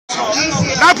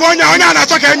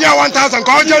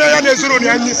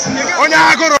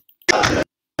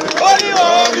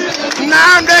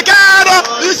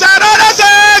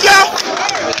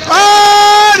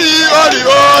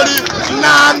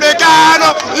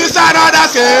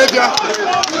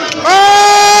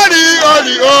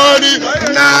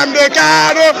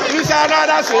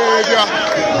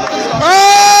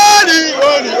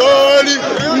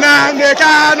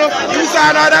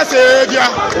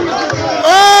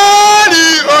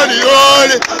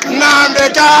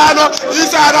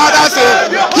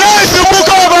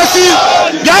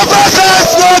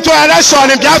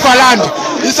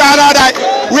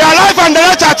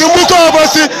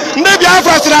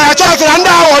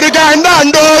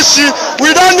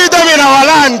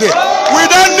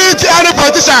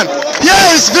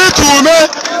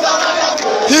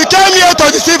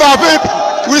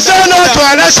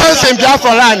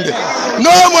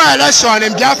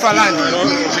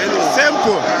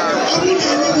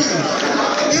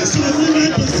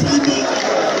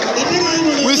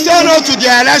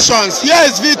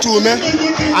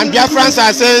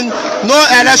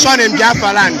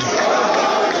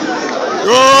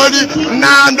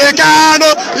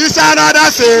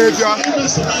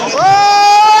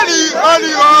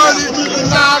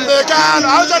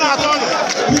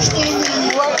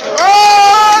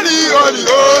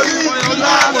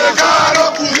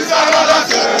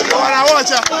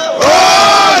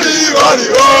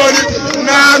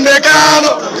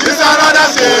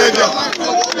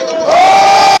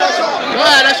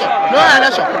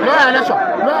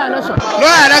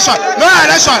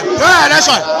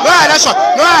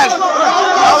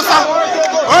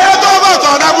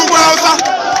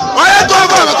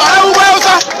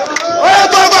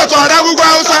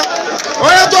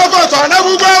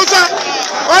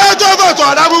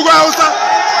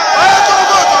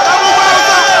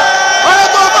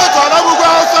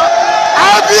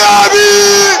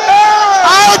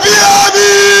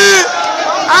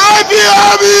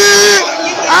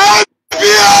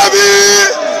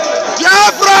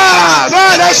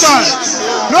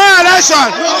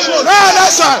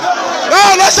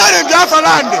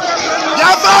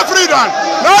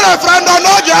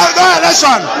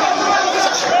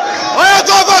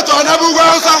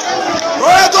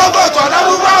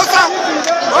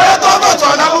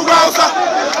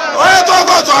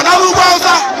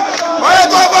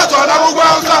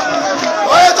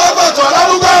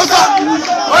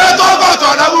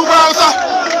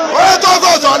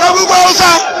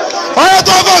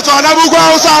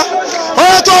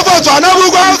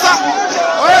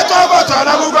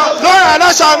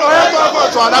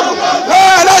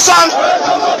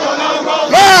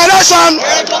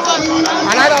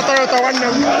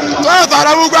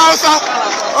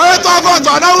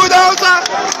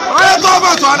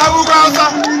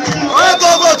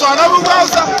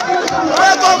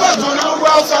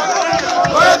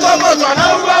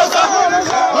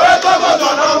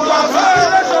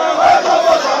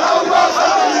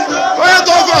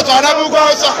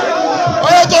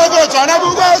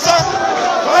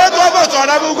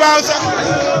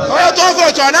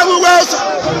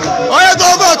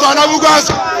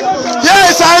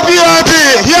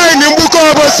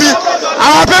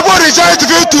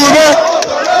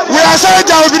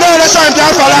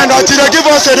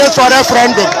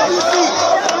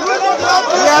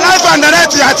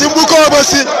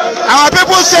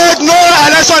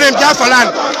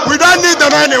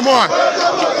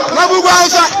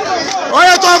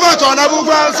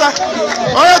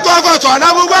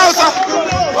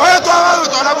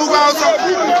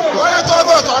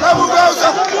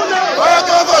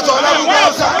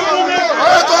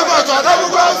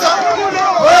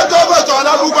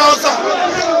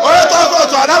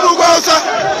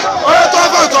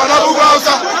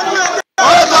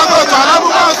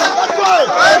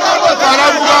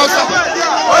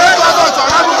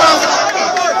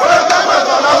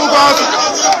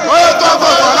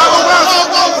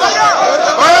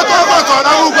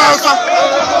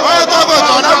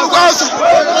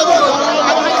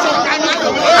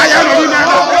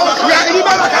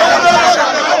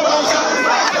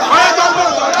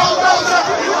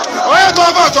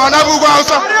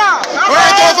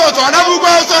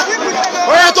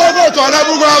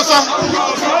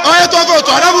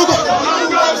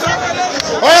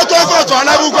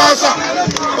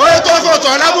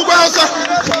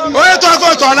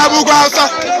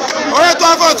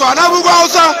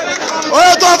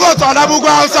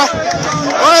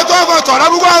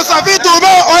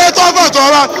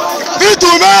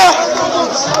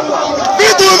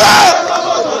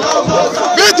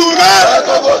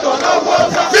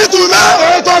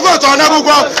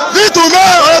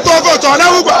vote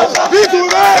Anambra. Victor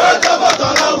Umeh.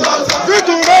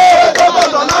 Victor Umeh.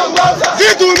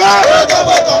 Victor Umeh.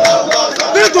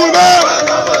 Victor Umeh.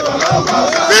 Victor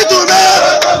Umeh.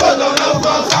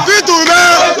 Victor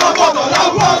Umeh.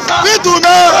 Victor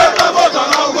Umeh.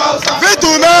 Victor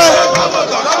Umeh. Victor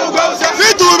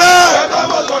Umeh. Victor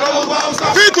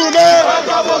Umeh.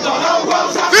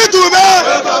 Victor Umeh.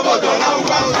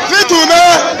 Victor Umeh.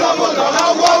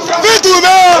 Victor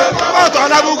Umeh.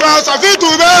 Anambra. Victor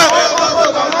Umeh.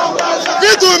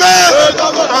 Victor Umeh.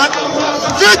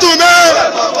 Victor Umeh.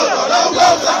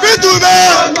 Victor Umeh.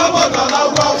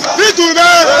 Victor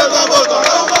Umeh.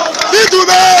 Victor Umeh. Victor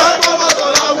Umeh.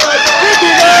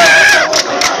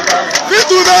 Victor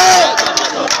Umeh.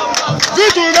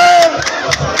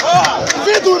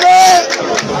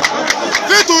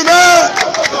 Victor Umeh. Victor Umeh. Victor Umeh.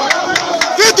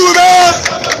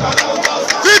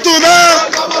 Victor Umeh.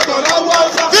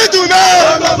 Victor Umeh.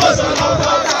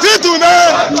 Victor Umeh.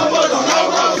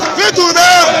 Victor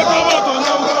Umeh.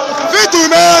 Victor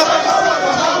Umeh.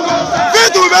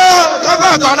 Victor Umeh.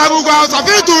 Anambra.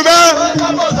 Victor Umeh.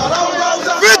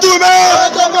 Victor Umeh.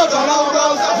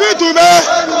 Victor Umeh.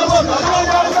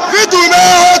 Victor Umeh.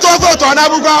 Oye to vote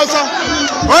Anambra.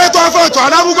 Oye to vote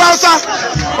Anambra.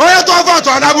 Oye to vote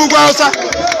Anambra.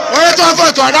 Oye to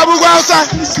vote Anambra.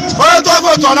 Oye to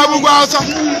vote Anambra.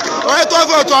 Oye to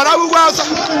vote Anambra.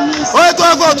 Oye to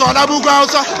vote Anambra.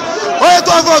 Oye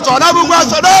to vote Anambra.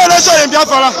 No election in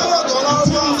Biafra.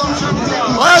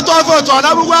 Oye to vote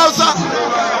Anambra.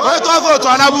 Oye to vote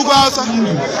Anambra.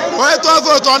 Oye to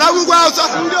vote Anambra. Oye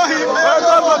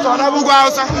to vote Anambra.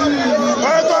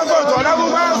 Oye to vote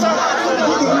Anambra.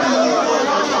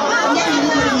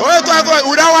 Oye to vote.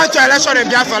 We don't want election in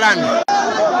Biafra land.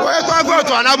 Oye to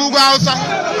vote Anambra.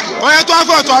 Oye to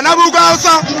vote Anambra.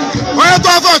 Oye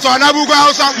to vote Anambra.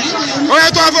 Oye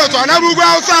to vote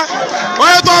Anambra.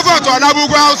 Oye to vote Anambra.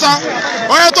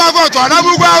 Oye to vote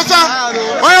Anambra.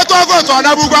 Oye to vote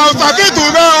Anambra. Victor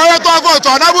Umeh. Oye to vote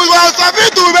Anambra.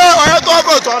 Victor Umeh. Oye to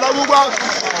vote Anambra.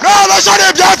 No election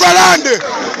in Biafra land.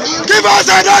 Give us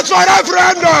a date for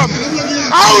referendum.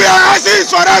 How we are asking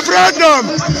for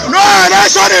referendum. No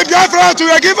election in Biafra to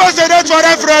give us a date for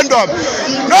referendum.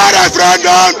 No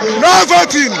referendum, no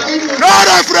voting. No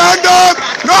referendum,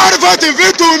 no voting.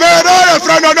 Victor Umeh, no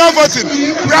referendum, no voting.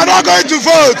 We are not going to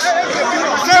vote.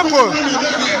 Simple.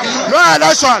 No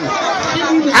election.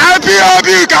 IPOB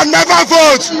can never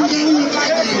vote.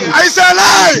 It's a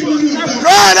lie. No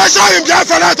election in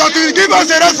Biafra to give us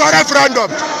a date for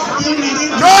referendum.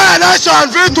 No election,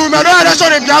 Victor Umeh, no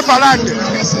election in Biafra land.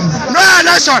 No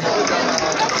election.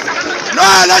 No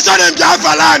election in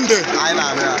Biafra land.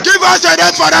 Give us a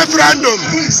date for referendum.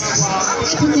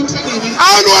 I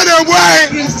don't know the boy.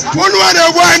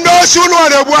 No, she know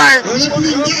the boy.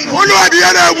 Who know the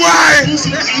other boy?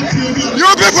 You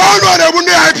people know the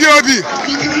IPOB.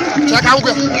 Check out.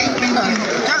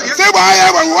 Say why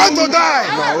we want to die.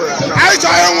 I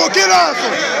will kill us.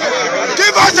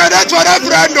 Give us a date for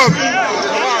referendum.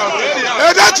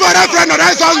 A date for referendum,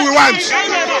 that's all we want.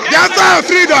 They have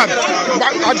freedom.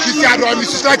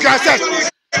 Like I said,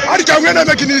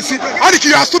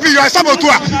 you are stupid, you are a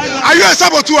saboteur. Are you a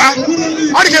saboteur?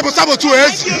 I'll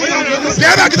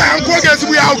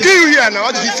kill you here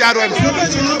now.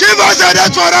 Give us a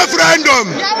date for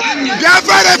referendum. They have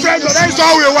a referendum, that's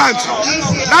all we want.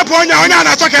 That point, I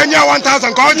talk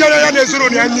 1,000.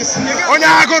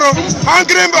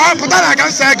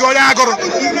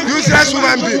 Useless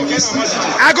woman being.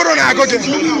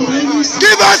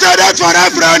 Give us a date for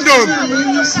referendum.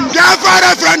 Biafra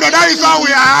referendum, that is all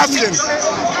we are asking.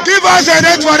 Give us a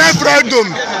date for referendum.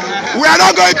 We are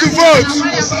not going to vote.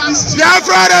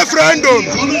 Biafra referendum.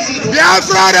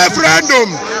 Biafra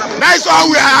referendum. That is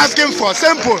all we are asking for.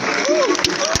 Simple.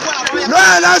 No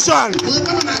election.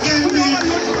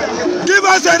 Give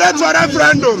us a date for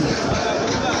referendum.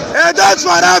 A date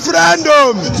for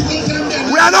referendum.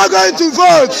 We are not going to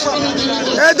vote.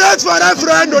 A date for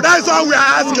referendum. That's all we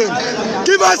are asking.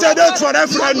 Give us a date for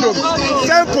referendum.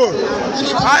 Simple.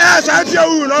 Yes, I feel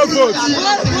we will not vote.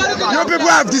 You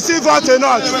people have deceived us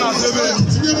enough.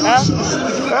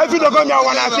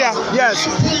 Yes.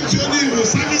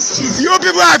 You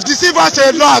people have deceived us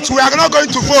a lot. We are not going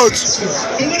to vote.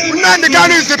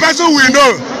 Nandekanu is the person we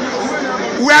know.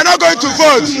 We are not going to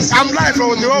vote. I'm live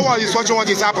from the whole world is watching what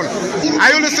is happening.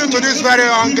 Are you listening to this very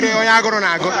hungry and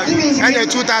the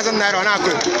 2,000 naira on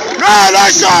Apple? No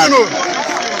election!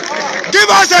 Give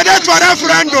us a date for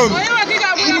referendum.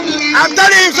 I'm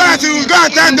telling him so that he will go and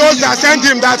tell those that sent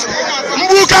him that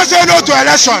Mgbuka say no to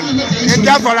election in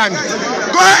Biafra land.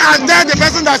 Go and tell the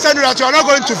person that sent you that you are not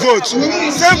going to vote.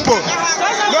 Simple.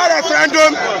 No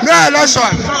referendum, no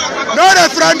election. No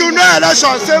referendum, no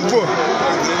election. Simple.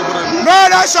 No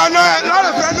election, no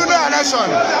referendum, no election.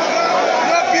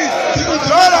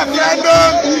 No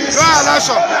referendum, no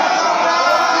election.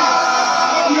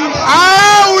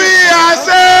 All we are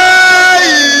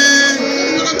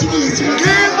saying,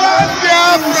 give us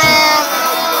Biafra.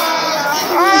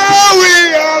 All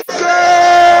we are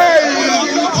saying,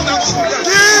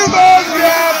 give us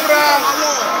Biafra.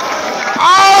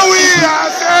 All we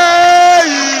are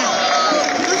saying,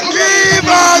 give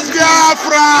us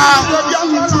Biafra.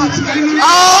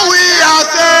 All we are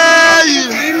saying,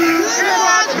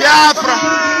 Biafra.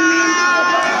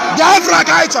 Biafra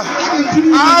Kaita.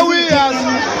 All we are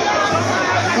saying.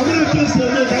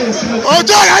 Oh,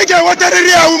 John, I get what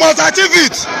we must achieve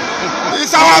it.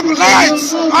 It's our right.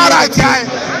 All right, guy.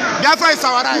 Biafra is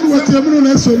our right.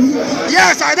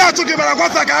 Yes, I know to give a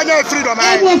what I can know freedom.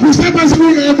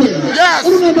 Yes.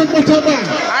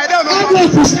 I don't know.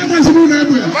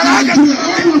 But I can.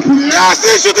 They are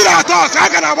still shooting at us. How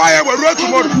can I buy a road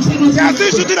tomorrow? They are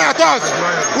still shooting at us.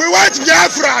 We want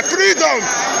Biafra, freedom.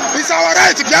 It's our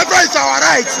right. Biafra is our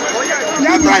right.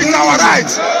 Biafra is our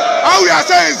right. All we are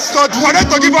saying is for them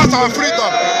to give us our freedom.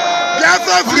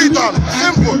 Biafra freedom.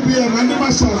 Simple. We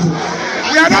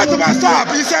are not to stop.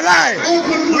 It's a lie.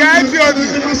 We are IPOB.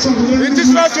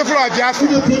 Indigenous people of Biafra.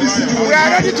 We are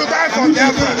ready to die for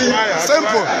Biafra.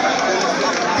 Simple.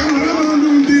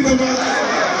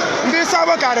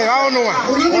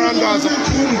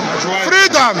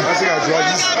 Freedom.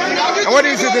 And what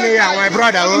is it in here, my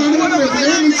brother? And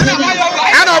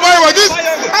about this. Look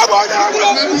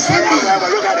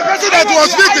at the president who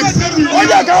was victim.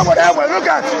 Look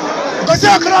at.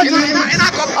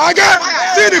 Again,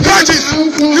 see the crutches.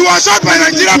 He was shot by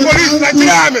Nigerian police,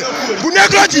 Nigerian army.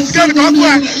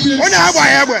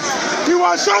 He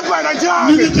was shot by Nigerian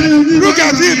army. Look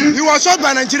at him. He was shot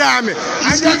by Nigerian army.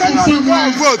 And they are telling us to go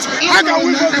and vote. How can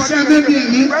we vote for them?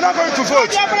 We're not going to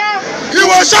vote. He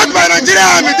was shot by Nigerian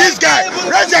army. This guy.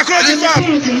 Raise your crutches up.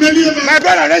 My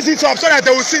brother, raise it up so that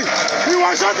they will see. He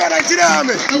was shot by Nigerian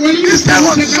army. This guy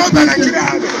was shot by Nigerian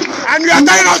army. And you are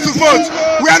telling us to vote.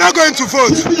 We are not going to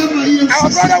vote. Our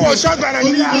brother was shot by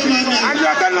Nigerian army. And you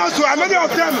are telling us to, and many of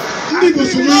them. And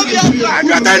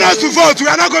you are telling us to vote. We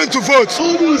are not going to vote.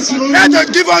 Let them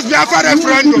give us Biafra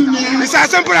referendum. It's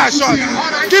as simple as short.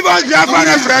 Give us Biafra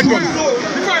referendum.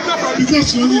 We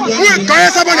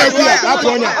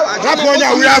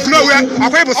have nowhere.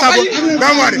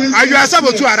 Don't worry. And you are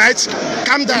Sabo too, alright?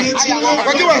 Calm down.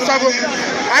 I'll give us Sabo.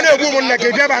 I know woman like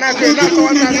a Java and I can not go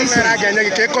on again. I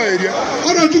can't call you.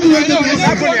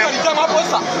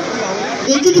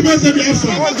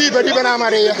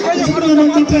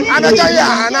 And I tell you,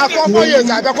 and after 4 years,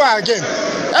 I go again.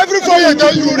 Every 4 years,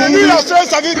 you renew your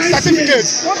certificate.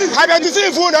 I've been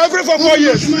deceived food every 4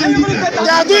 years.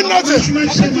 They are doing nothing.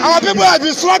 Our people have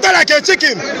been slaughtered like a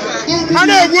chicken. I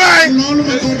know why.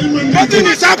 Nothing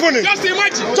is happening.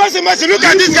 Just imagine. Look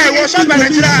at this guy. He was shot by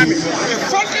Nigerian army.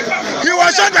 He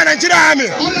was shot by Nigerian army.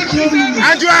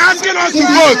 And you are asking us to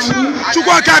vote.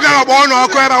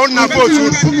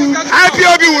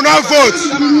 IPOB will not vote.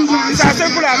 It's as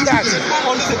simple as that.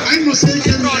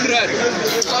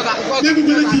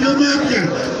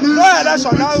 No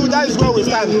election, now that is where we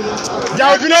stand. There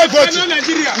will be no voting.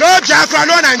 No Biafra,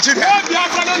 no Nigeria.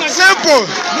 Simple.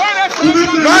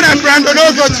 No referendum,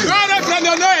 no voting.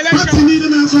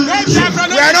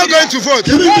 We are not going to vote.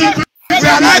 We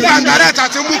are live and direct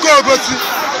at Mgbuka Obosi.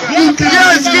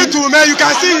 Yes, Victor Umeh, you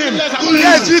can see him.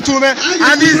 Yes, Victor Umeh,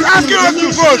 and he's asking us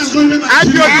to vote.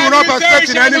 IPOB will not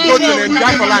participate in any voting in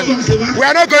Biafra land. We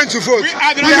are not going to vote. We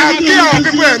have killed our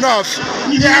people enough.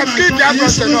 They have killed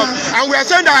Biafrans enough. And we are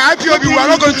saying that IPOB we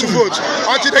are not going to vote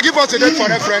until they give us a date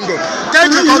for referendum.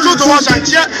 Thank you. Continue to watch and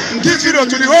share this video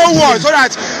to the whole world so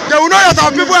that they will know that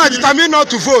our people are determined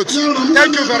not to vote.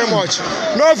 Thank you very much.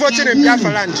 No voting in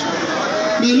Biafra land.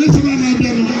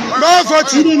 No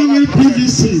voting.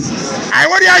 I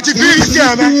want you to be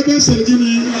here, man. Ever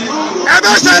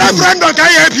say referendum can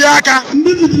you be aka?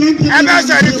 Ever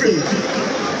say referendum?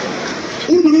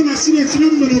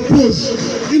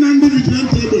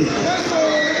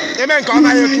 Amen. Come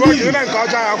on, you amen. Come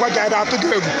on, I want to to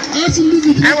do.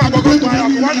 I want to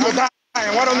die.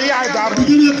 I want to be out there.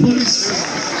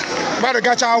 But I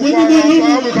got our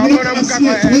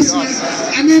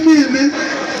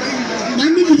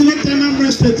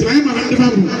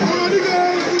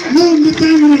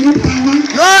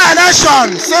no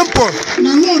election, simple.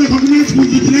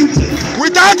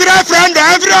 Without referendum,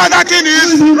 every other thing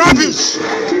is rubbish.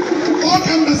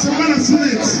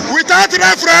 Without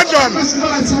referendum,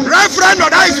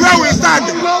 that is where we stand.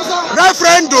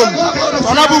 Referendum.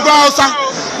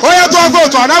 onye tụọ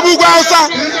vootu ọ naba ugwu Hausa,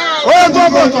 onye tụọ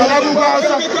vootu ọ naba ugwu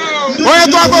Hausa, onye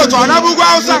tụọ vootu ọ naba ugwu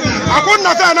Hausa. Akwụ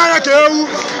nnọta n'anya ka ewu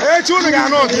echi unu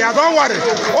ga-anụ ụdị ya, don't worry.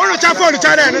 Unu chafụ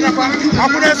onicha na-enenekwa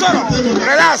akwụ na-esoro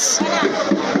relax.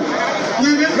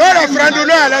 No referendum,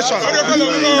 no election.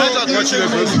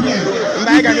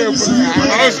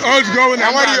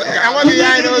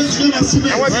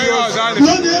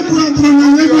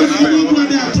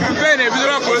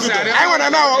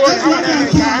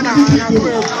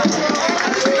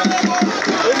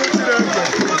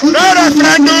 No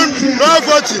referendum, no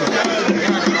voting.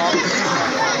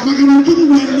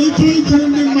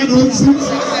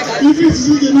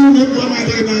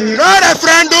 No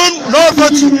referendum, no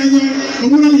voting.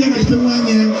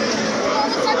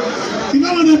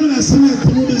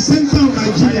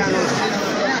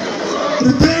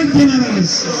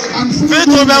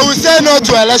 Victor Umeh will say no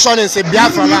to election in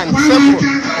Biafra land. Simple.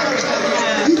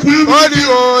 Holy,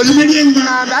 holy,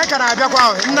 and I can have your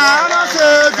power. Now,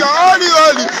 Savior, holy,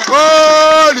 holy,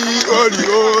 holy, holy,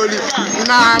 holy.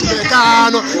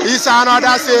 Namdekano is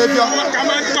another Savior.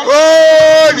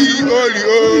 Holy, holy,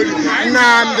 holy.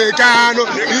 Namdekano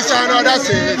is another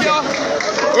Savior.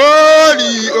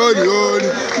 Holy, holy, holy.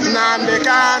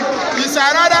 Namdekano is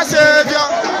another Savior.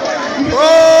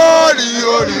 Holy,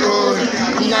 holy, holy.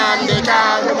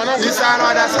 Namdekano is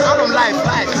another Savior. From life.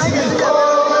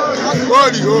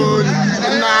 Holy, holy.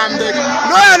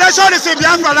 No election is in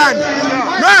Biafra land.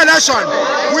 No election.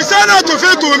 We say no to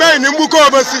Victor Umeh in Mgbuka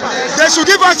Obosi. They should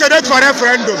give us a date for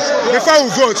referendum before we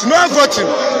vote. No voting.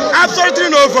 Absolutely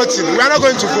no voting. We are not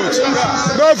going to vote.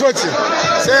 No voting.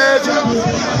 Savior.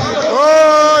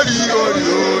 Holy, holy,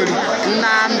 holy.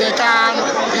 Namdekano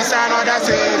is another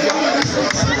Savior.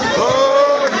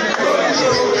 Holy,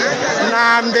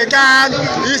 Namdekano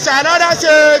is another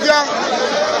Savior.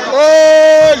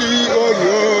 Holy, holy,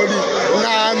 holy.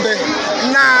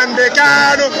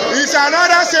 Namdekano is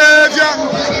another Savior.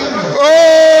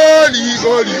 Holy,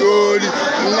 holy, holy.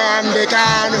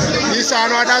 Namdekano is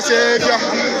another Savior.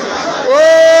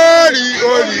 Holy,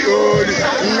 holy, holy.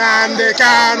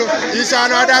 Namdekano is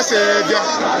another Savior.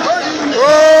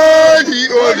 Holy,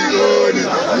 holy, holy.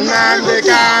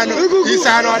 Namdekano is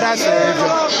another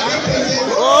Savior.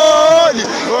 Holy,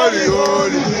 holy,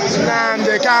 holy.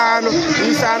 Namdekano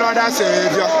is another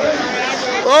Savior.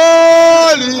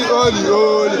 Holy, holy,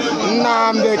 holy.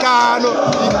 Namdekano.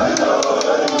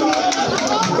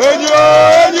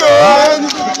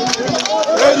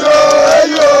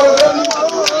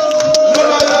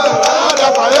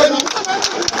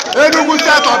 Enugu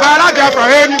set of Biafra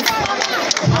eni.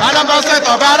 Anambra set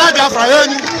of Biafra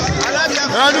eni.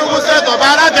 Enugu set of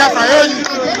Biafra eni.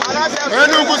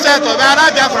 Enugu set of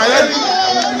Biafra eni.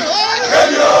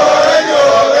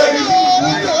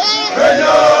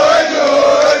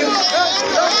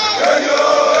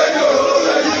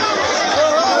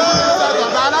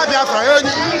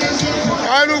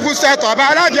 Enugu set of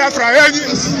Biafra eni.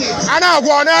 And I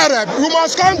want Arab. We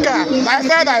must conquer by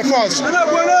fire by force. We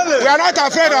are not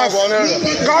afraid of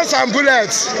guns and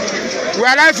bullets. We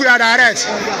are life, we are direct.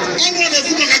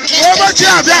 Over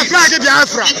here, flag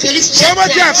Biafra. Over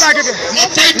here, flag.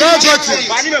 No voting.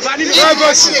 No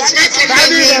voting.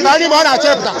 Bani Mona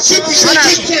chapter.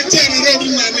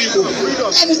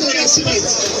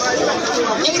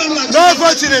 No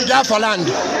voting in Biafra land.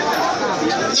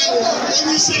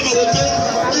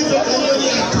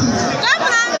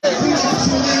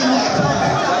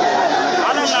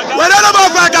 Whenever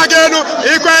again,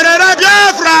 Equator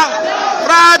Biafra,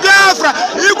 Biafra,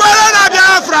 Equator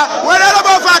Biafra,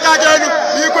 whenever again,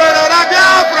 Equator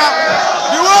Biafra,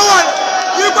 the woman,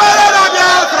 Equator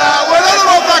Biafra,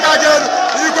 whenever again,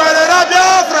 Equator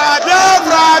Biafra,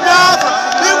 Biafra, Biafra,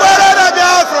 Equator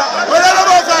Biafra,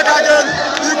 whenever again,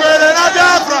 Equator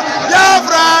Biafra,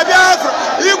 Biafra, Biafra,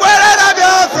 Equator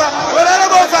Biafra,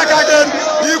 whenever again,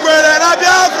 Equator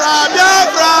Biafra,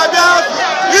 Biafra, Biafra.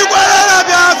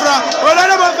 Biafra,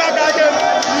 whatever again.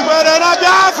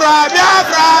 Biafra,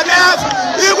 Biafra, Biafra.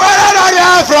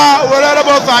 Biafra, whatever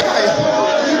again.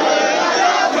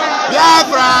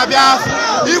 Biafra, Biafra.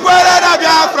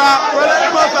 Biafra,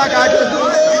 whatever again. Biafra,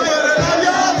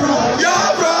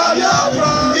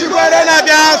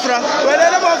 Biafra. Biafra,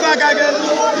 whatever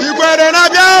again.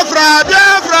 Biafra,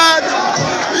 Biafra.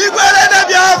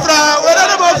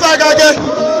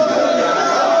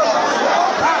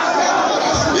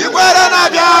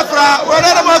 Biafra, whatever again. Biafra,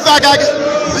 whatever Biafra,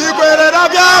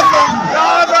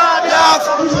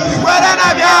 Biafra,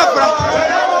 Biafra.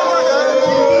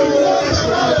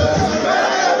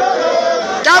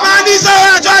 Kamani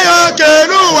sawa jayo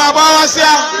kenu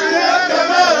wabawasia.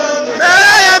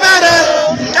 Mere.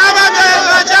 Kamani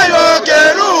jayo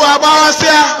kenu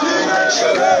wabawasia.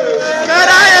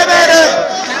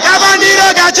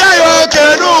 na-acha ya oke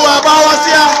n'ụwa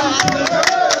gbawasịa.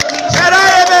 Chere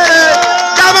ya mere,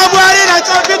 kama Buhari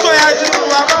na-achọ Victor ya ji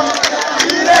n'ụwa gbawasịa.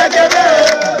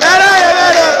 Chere ya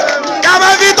mere, kama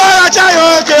Victor na-acha ya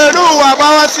oke n'ụwa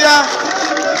gbawasịa.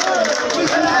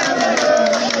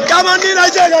 Kama ndị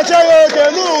na-acha ya oke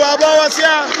n'ụwa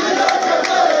gbawasịa.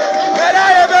 Chere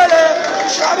ya mere,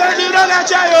 kama ndị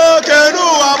na-acha ya oke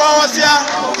n'ụwa gbawasịa.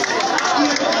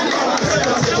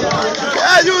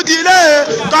 Why you delay?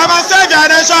 Come and save your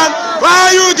nation.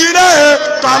 Why you delay?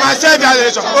 Come and save your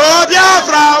nation. Oh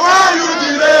Biafra, why you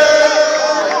delay?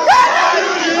 Why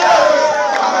you delay?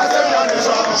 Come and save your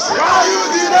nation. Why you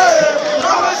delay?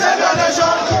 Come and save your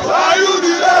nation. Why you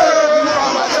delay?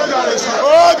 Come and save your nation.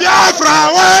 Oh Biafra,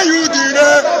 why you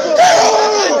delay? Hey,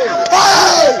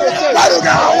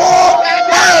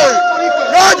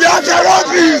 no Biafra, no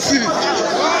peace.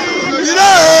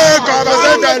 Delay, come and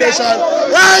save your nation.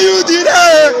 Why you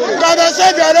delay? Come and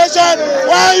save your nation.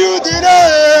 Why you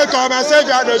delay? Come and save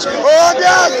your nation. Oh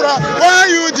Biafra, why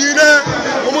you delay?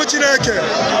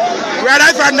 We are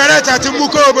live from narrator to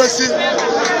Mgbuka Obosi,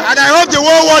 and I hope the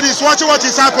whole world is watching what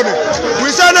is happening. We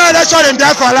saw no election in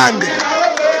Biafra land.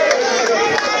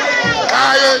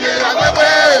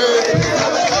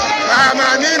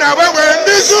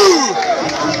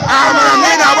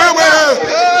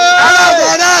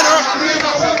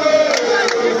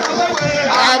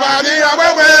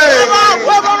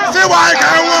 See why I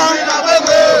can't walk.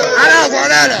 I don't want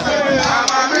that.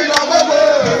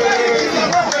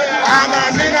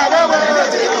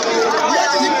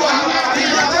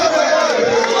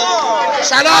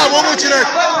 Shalom, what would you like?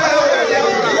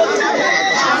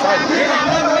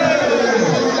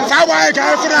 See why I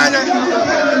can't find it.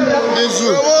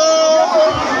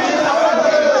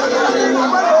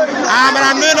 I'm a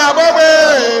mina baby.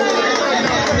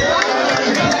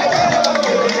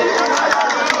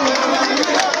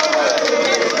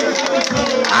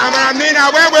 Amina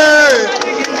wewe,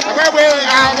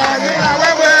 Amina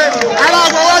wewe,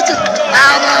 alafu wote,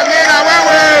 Amina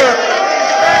wewe,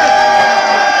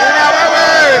 Amina wewe,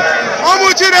 omu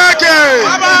Chineke,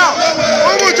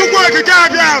 omu Chukwu okike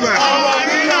abịama,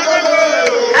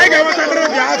 anyị ga-enweta ndụrụ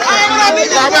Biafra,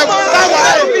 Amina wewe,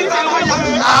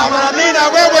 Amina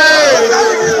wewe,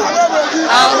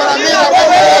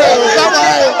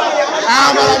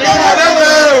 Amina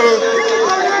wewe.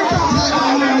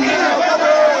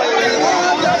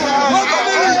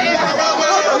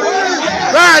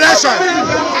 Election.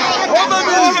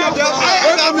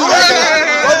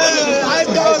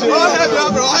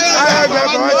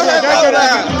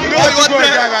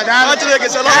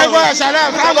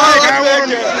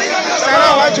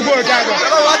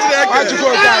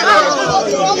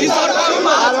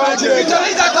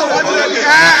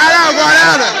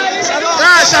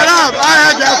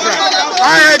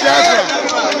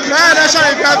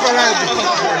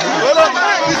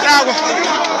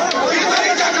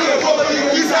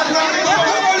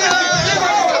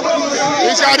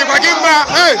 Isari Bagimba,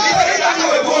 hey!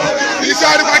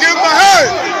 Isari Bagimba, hey!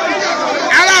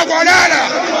 Ala Guadana!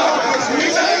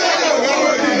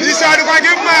 Isari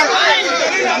Bagimba!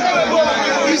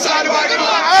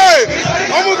 Hey!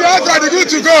 Omu Biafra, the good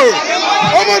to go!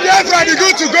 Omu Biafra, the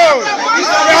good to go! We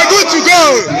are good to go!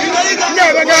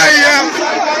 Never go here!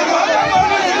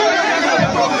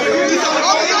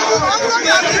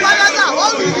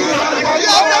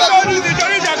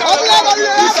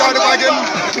 Isari Bagimba!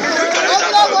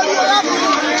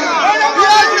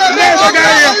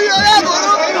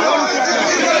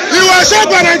 He was shot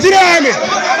by Nigerian army.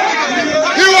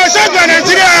 He was shot by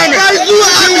Nigerian army.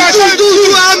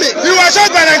 He was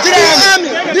shot by Nigerian army.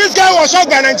 This guy was shot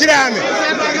by Nigerian army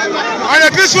on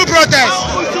a peaceful protest.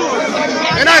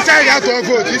 And I said you have to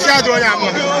vote. You see how to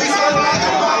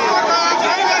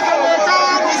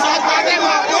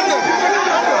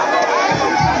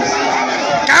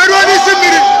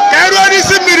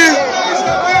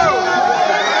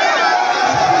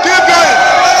keep going.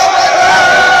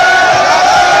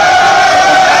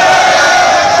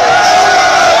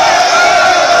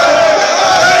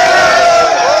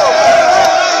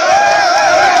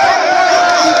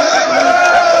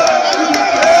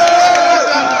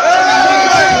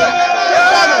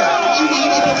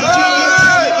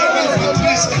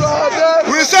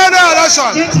 We saw the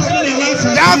election.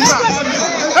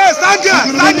 Hey, stand here,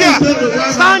 stand here,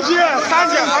 stand here,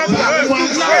 stand here.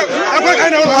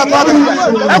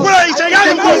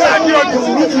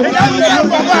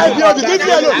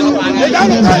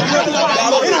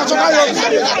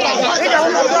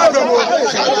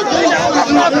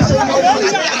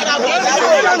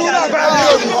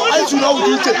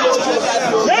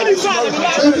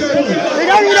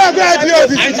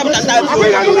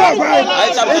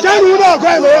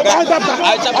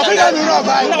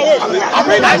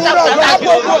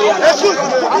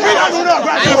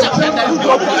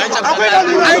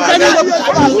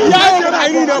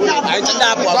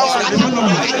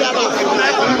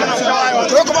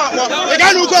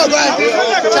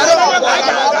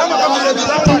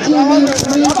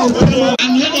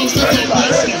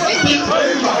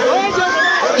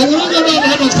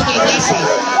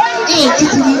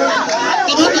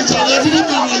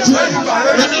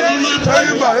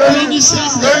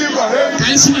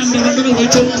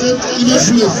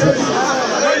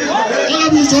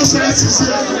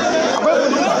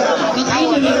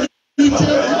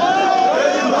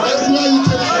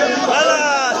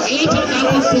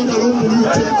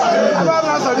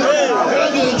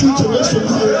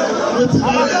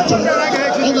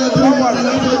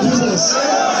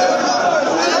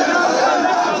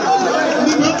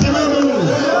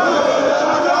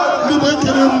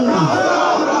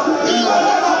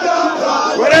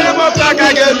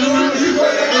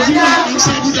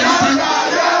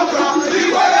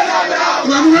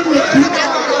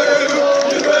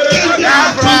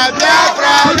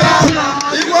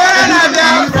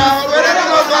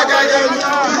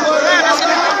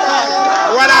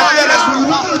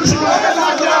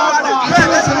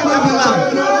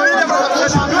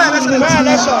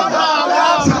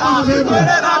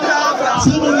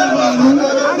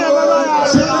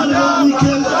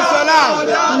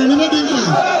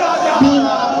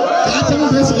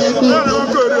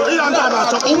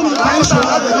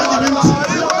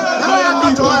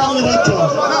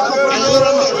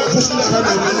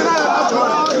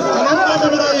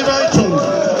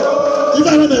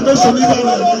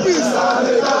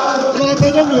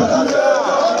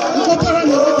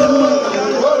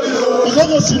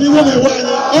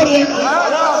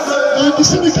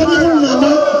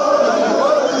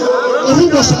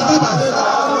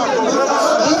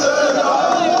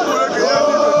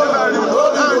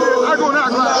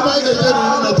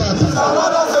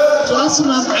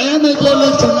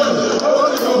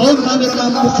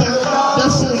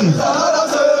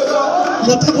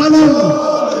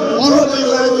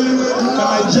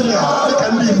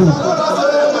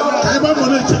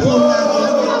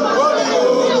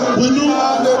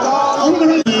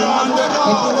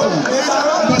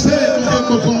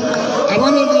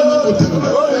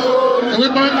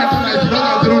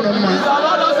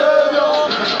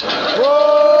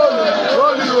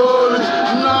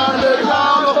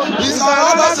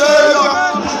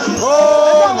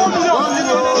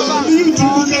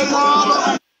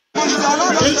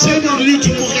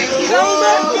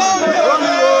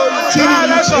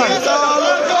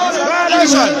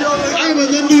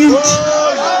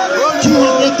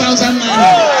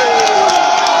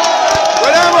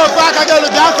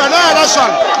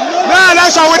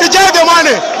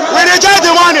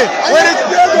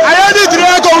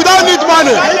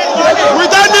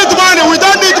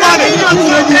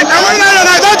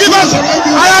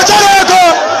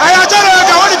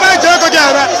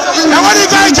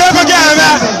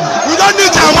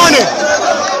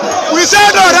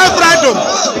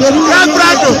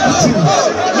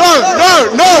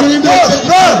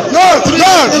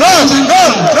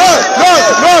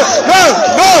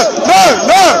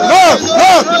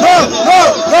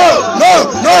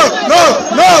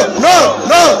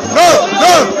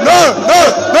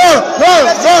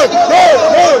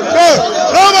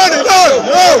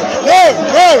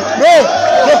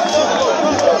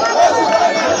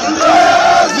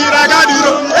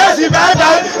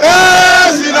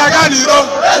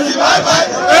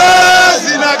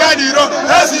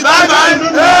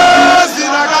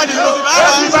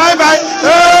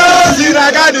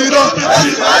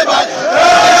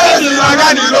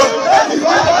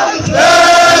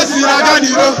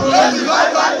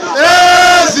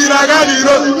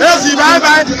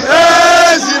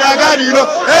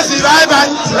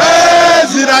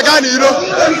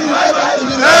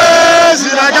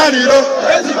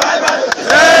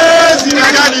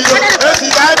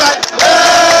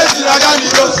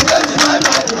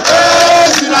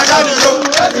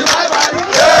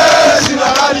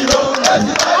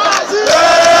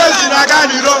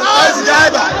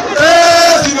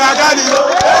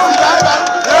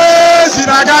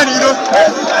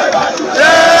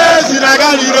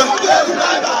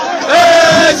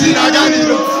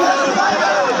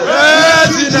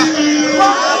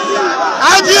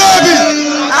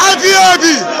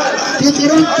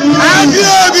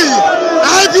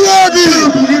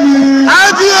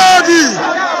 IPOB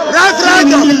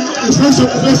referendum.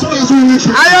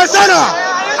 Ayesana.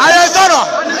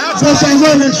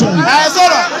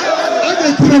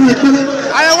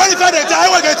 I want to find it. I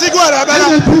want to get you one. I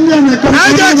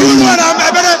get you one.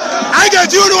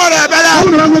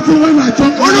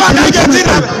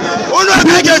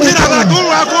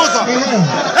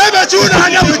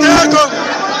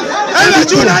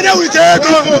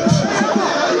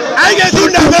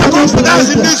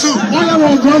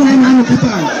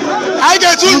 I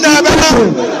get you one.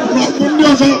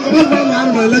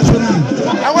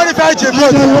 I want to fight you.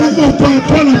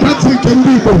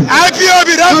 IPOB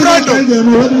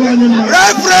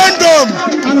referendum,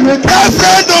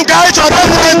 guys,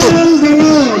 referendum.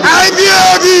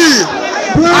 IPOB.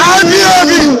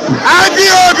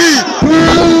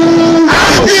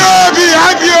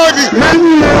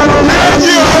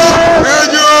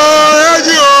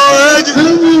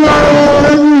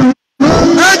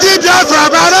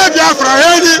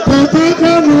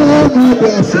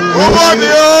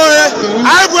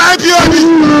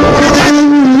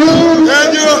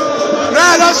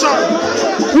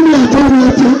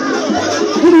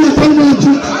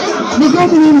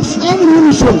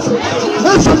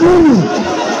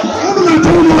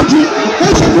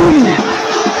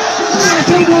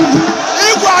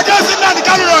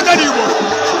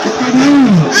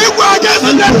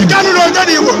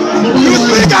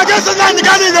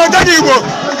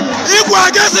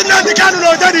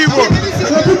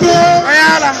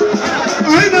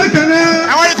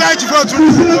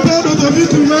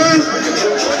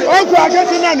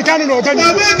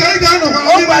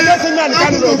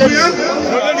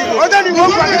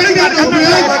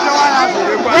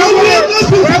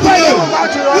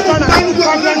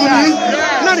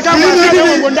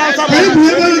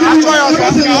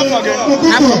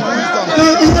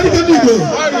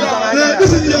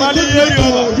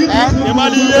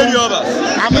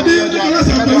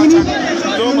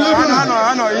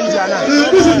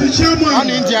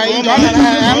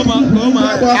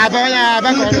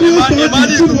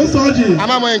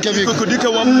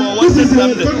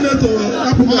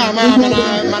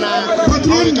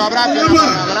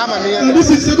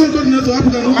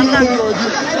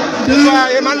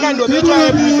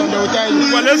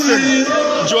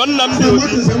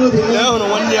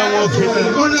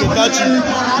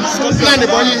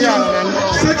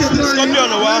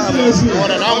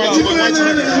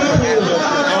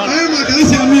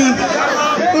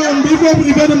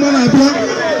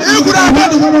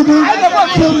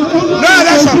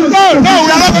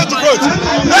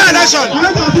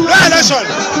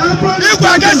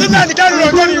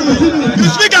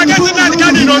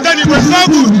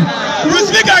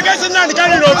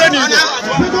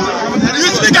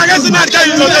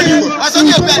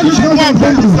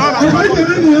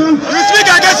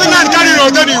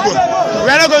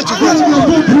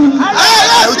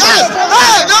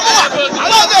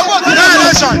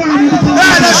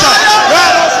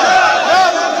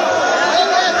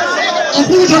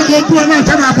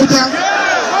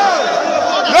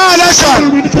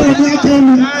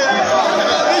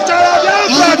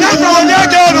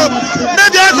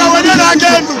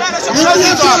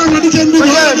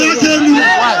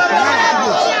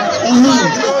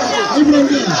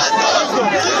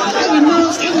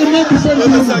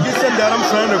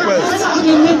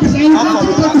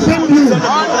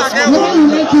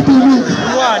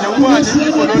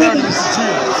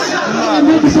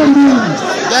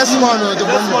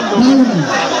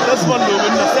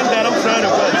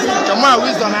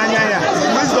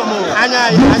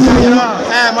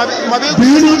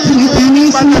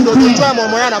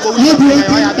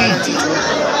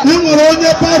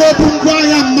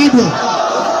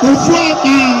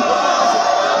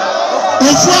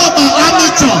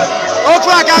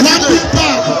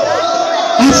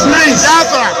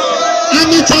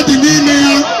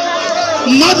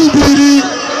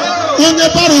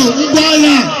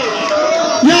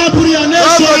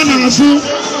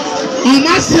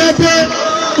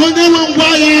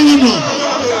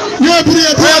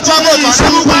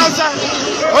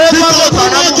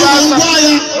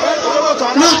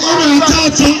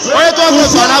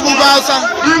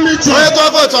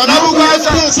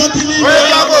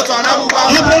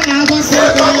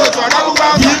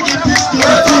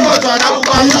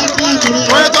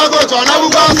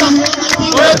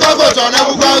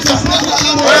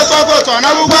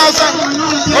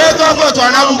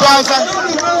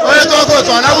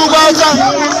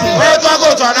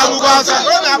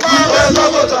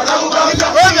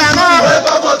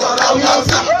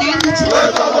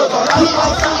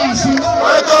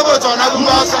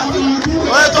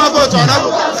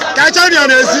 champion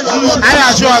is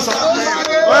I assure us.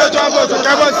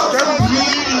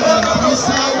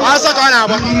 Asa ka na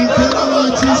agba.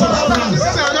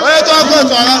 Onye to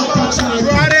vote ala.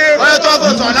 Onye to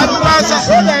vote ala bụ asa.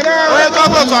 Onye to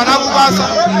vote ala bụ asa.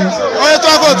 Onye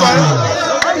to vote ala.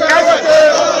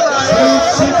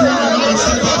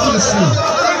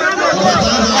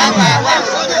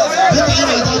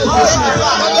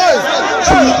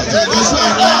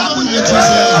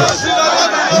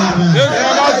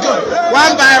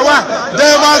 One by one,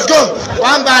 they must go.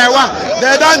 One by one,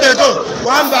 they don't they go.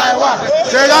 One by one,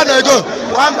 they don't they go.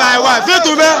 One by one,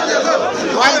 Victor Umeh.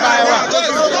 One by one.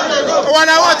 When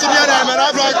I watch the other, man,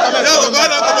 I'm like, when I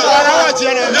watch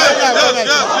the other,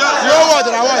 you watch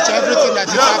and I watch everything that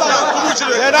is happening.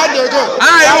 They don't they go.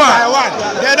 One by one,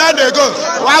 they don't they go.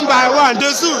 One by one,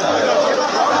 they soon.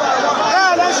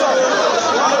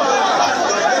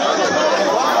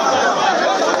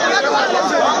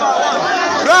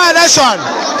 No election.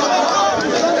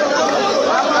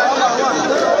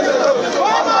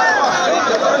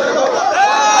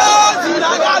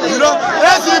 You know,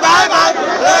 let's see, bye bye.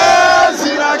 Let's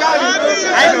see,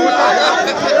 I know what I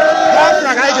do.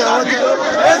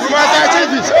 Let's see what I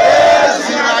do. Let's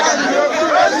see,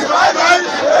 bye bye.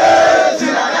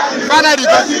 Finally,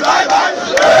 let's see, bye bye.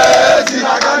 Let's see,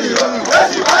 let's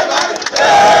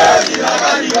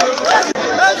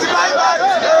see, bye bye.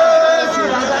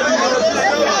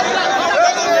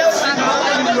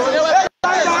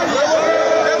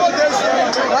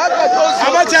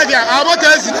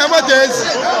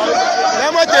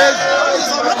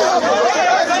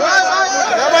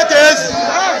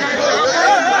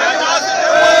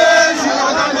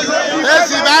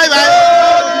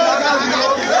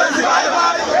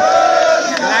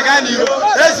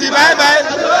 Let's see, bye bye.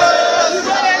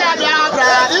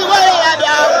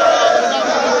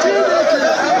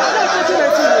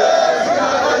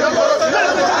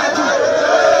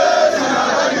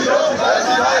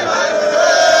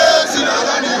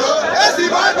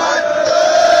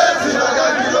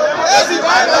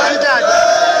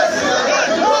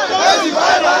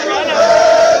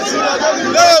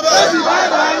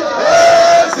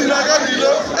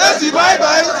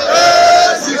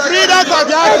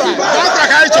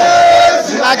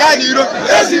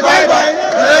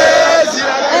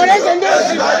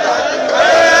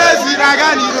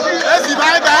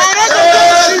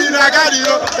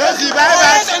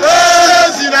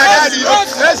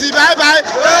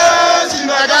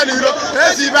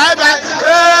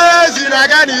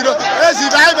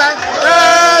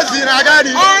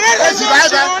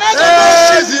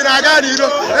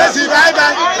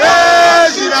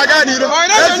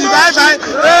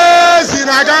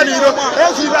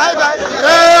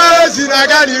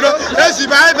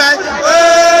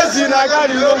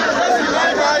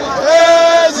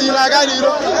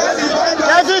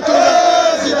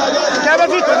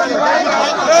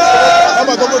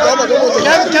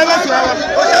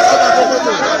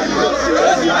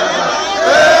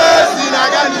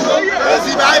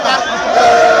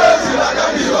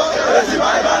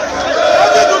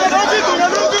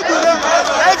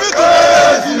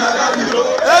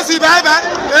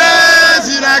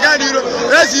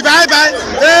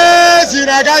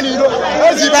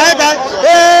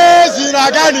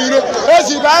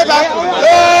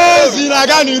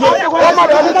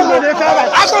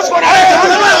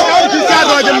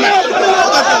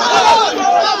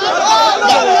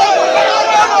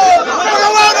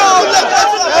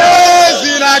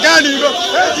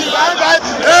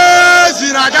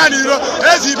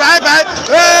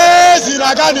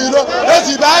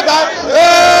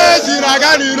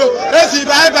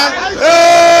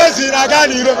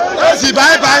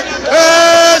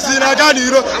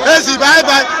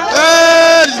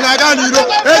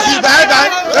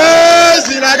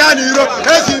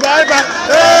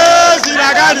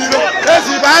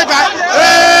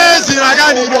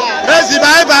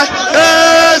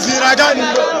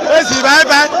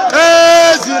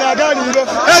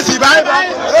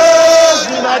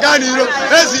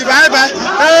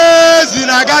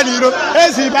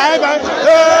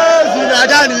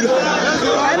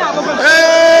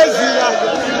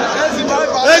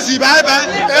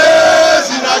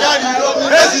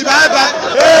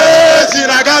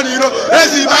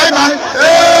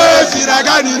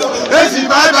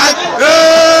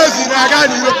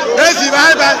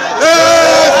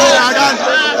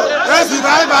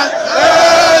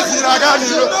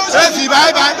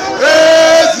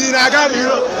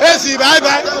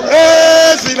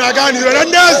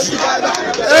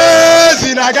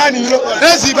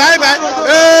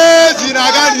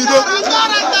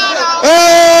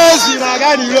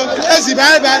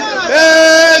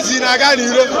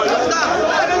 Zinaganiro.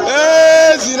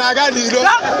 Zinaganiro.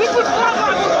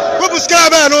 People scare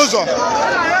me also.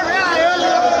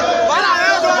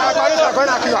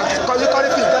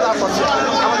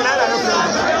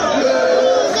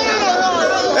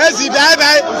 Ezi bye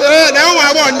bye. Na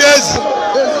one days.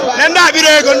 Nda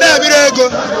birego.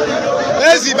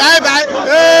 Ezi bye bye.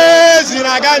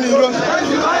 Zinaganiro.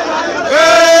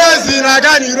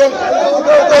 Zinaganiro.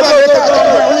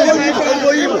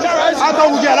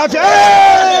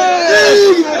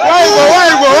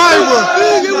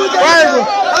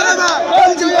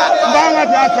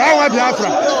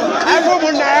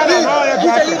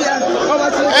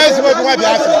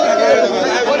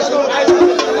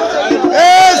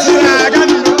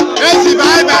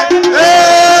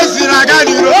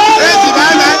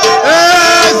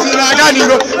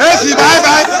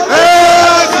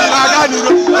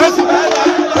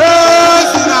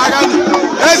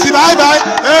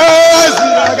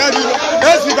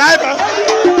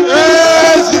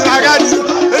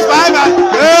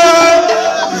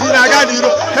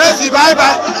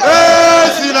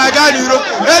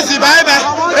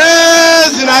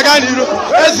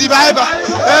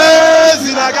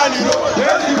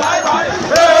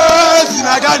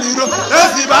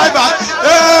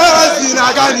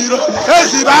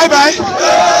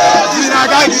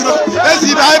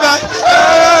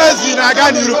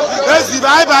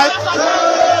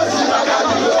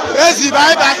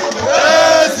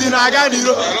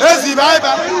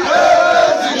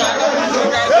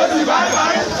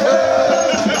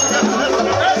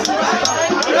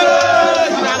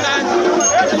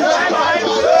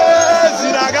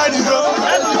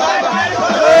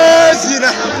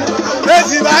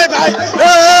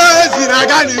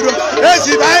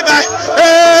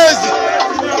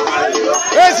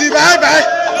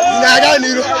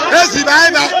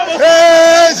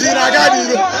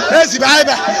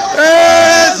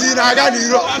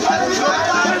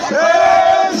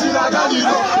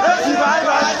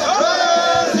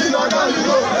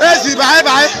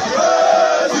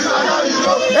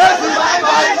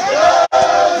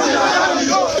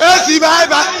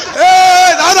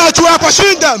 You are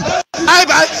pursuing them. Bye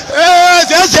bye.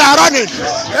 They are running.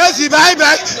 Bye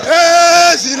bye.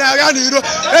 Zinaganiro.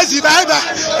 Bye bye.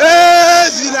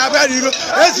 Zinaganiro.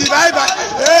 Bye bye.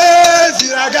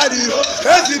 Zinaganiro. Bye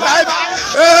bye.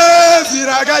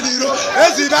 Zinaganiro.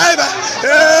 Bye bye.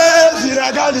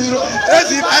 Zinaganiro.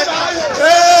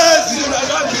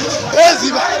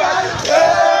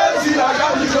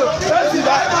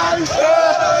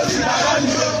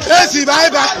 Bye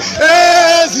bye.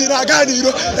 Zinaganiro.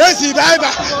 Bye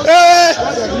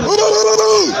bye.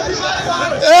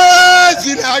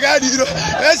 Zinaganiro.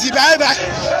 Bye bye.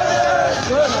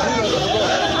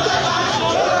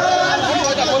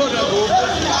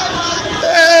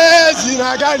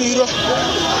 Zinaganiro.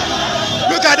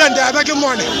 Look at them, they are making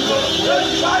money.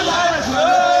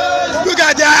 Look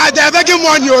at them, they are making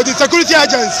money, the security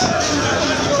agents.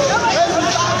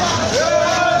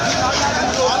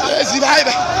 Bye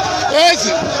bye.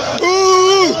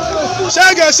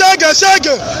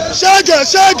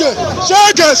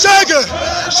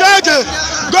 Shagger.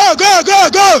 Go.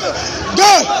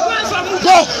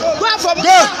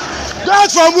 Go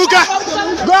out for Muka.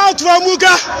 Go. Go out for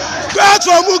Muka. Go out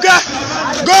for Muka.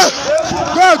 Go.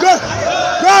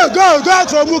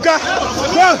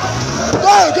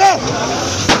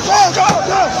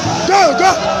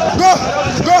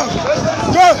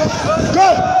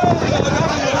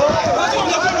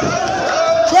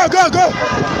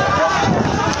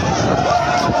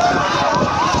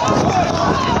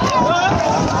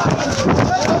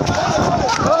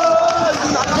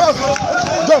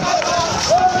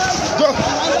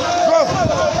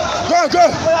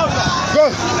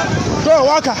 Go,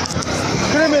 Walker.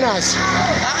 Criminals.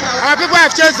 Our people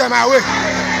have chased them away.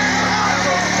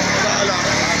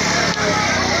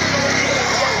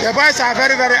 The boys are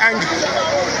very, very angry.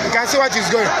 You can see what is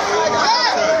going on.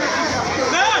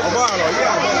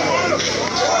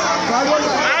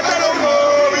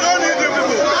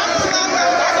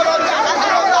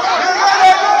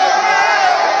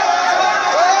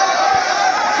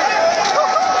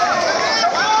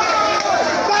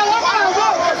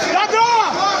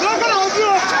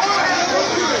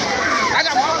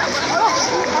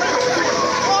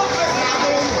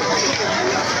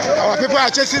 People are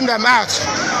chasing them out.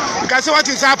 You can see what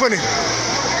is happening.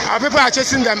 Our people are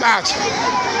chasing them out.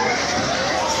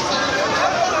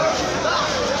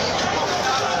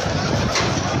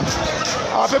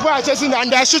 Our people are chasing them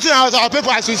and they are shooting out our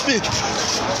people as we speak.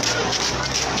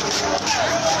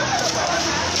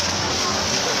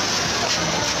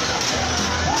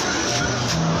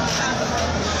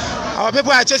 Our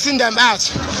people are chasing them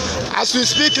out. As we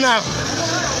speak now,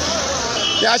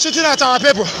 they are shooting at our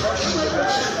people.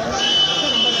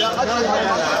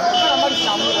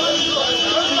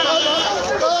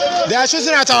 They are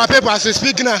shooting at our people as we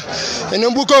speak now in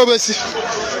Mgbuka Obosi.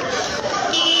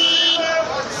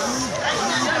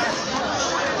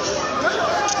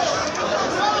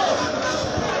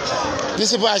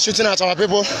 These people are shooting at our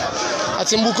people at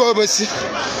Mgbuka Obosi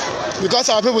because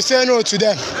our people say no to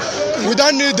them. We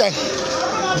don't need them.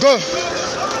 Go.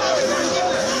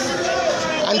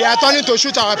 And they are turning to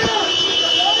shoot our people.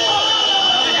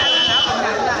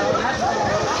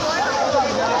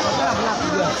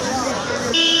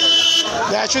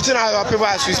 They are shooting at our people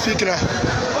as we speak now.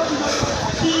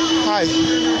 Hi.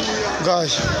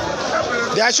 Gosh.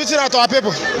 They are shooting at our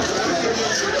people.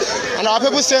 And our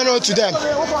people say no to them.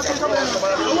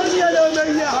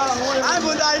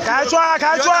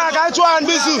 Kaichwa and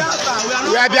Bisu.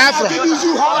 We are Biafra.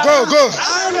 Go, go.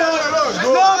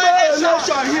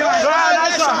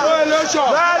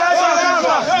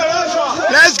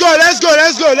 Let's go, let's go,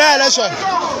 let's go. No election.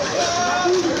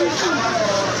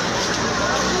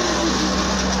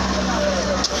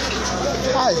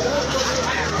 Hi.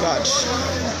 God.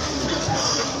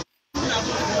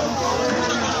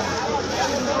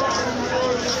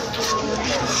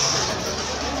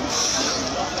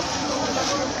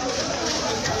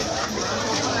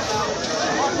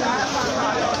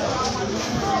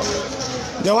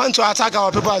 They want to attack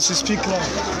our people as we speak now.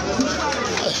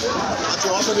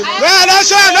 No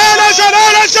election! No election! No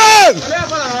election!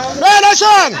 No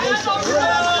election!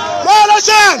 No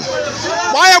election!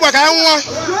 Why are we going?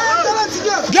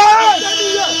 Yes!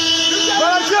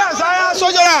 Volunteers! I am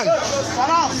soldier.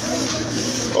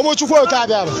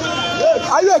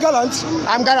 Are you a gallant?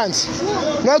 I'm gallant.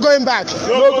 No going back.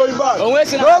 No going back. No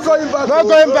going back. No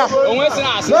going back.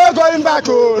 No going back.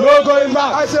 No going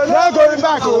back. No going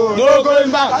back. No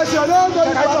going back.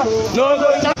 No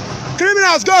going back.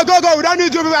 Criminals, go, go, go. We don't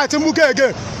need to be back to Mgbuka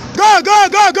again. Go, go,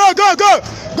 go, go, go, go.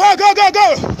 Go, go, go,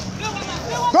 go.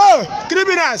 Go,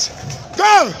 criminals.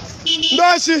 Go.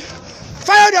 No, see.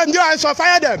 Fire them, you answer.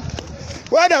 Fire them.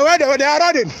 Where they are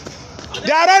running.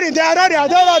 They are running. They are running. Are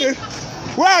they running?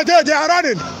 Where are they? They are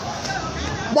running.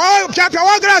 Boy, keep your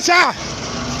one glass here.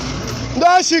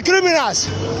 No, see, criminals.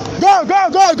 Go, go,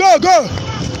 go, go, go.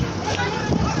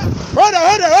 Hold them,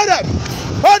 hold them, hold them.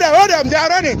 Hold them, hold them. They are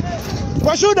running.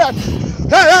 Pursue them.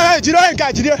 Hey, hey, hey, Jiro and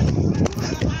Kajide.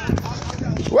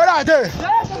 Where are they?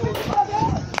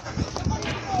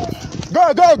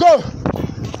 Go, go, go.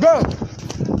 Go.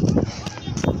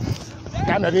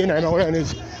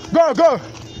 Go, go.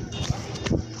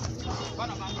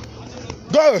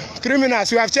 Go,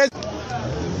 criminals, we have chased.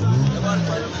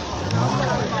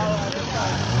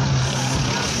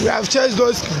 We have chased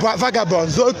those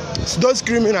vagabonds, those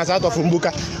criminals out of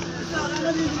Mgbuka.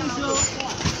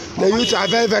 The youth are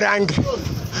very, very angry.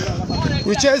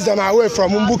 We chased them away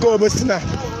from Mgbuka Obosi now.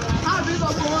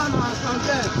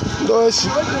 Those.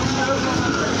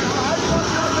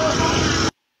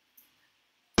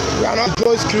 We are not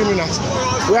those criminals.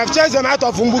 We have chased them out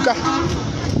of Mgbuka.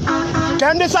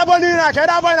 Can this happen? Can I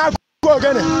go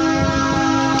again?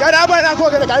 Can I go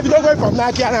again? Can I go from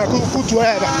Naki and put to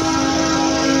wherever?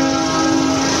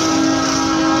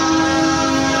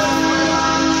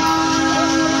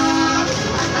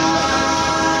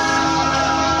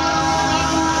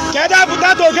 Can I put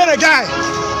that again, a guy?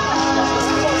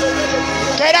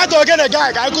 Can I go again, a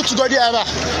guy? I go to go there.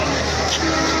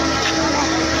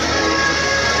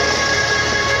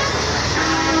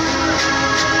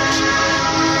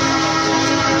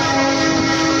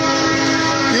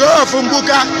 Yo, from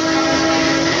Mgbuka.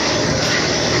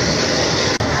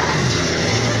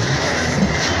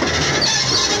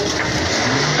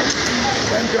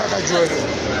 Thank you, Akajoy.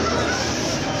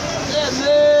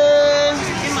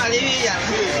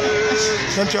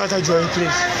 Thank you, Akajoy,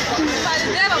 please.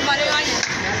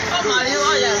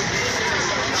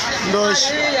 No, I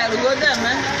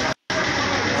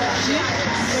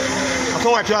can't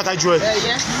wipe you out, Akajoy.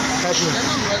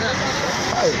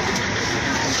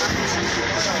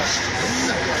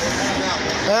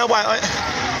 Why?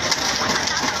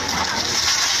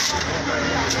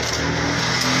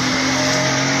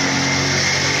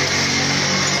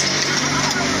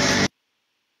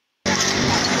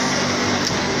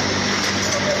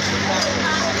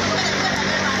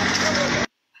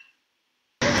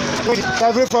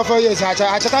 Every 4 years, I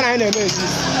can't Every 4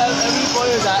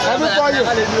 years.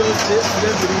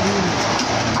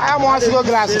 I am one to go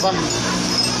glass.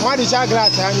 One is a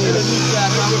glass.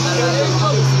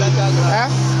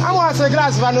 I want to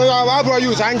glass. I know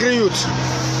youth, angry youth.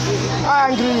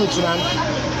 Angry youth, man.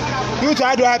 due to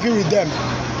how happy with them.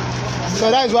 So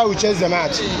that is why we chase them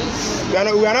out. We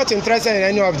are not interested in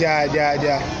any of their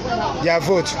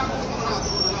vote.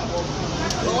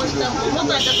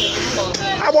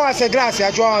 I want a glass.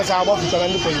 I want to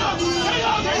for you.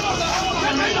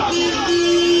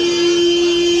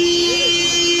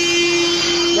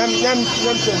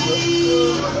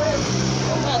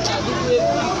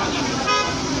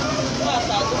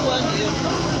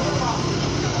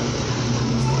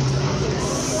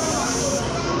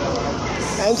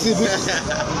 MCB.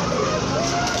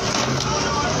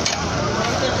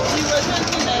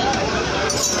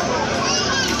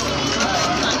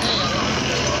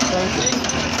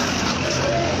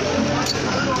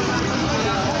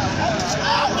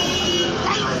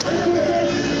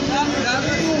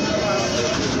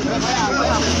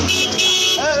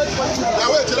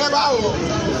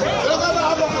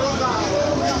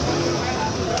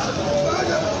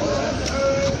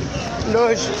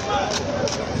 Loge.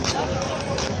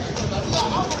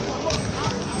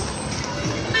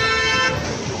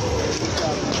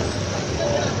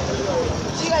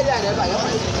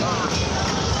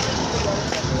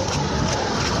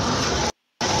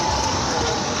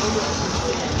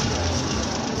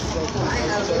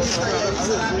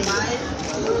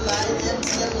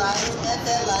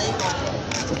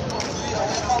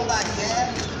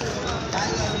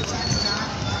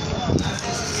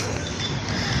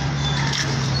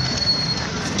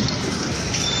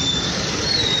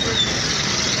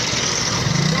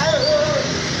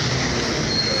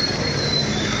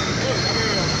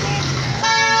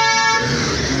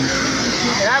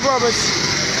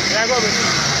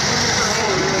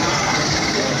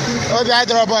 Obi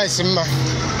adọrọ boys mma.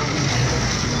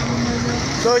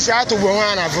 So she had to go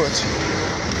on and vote.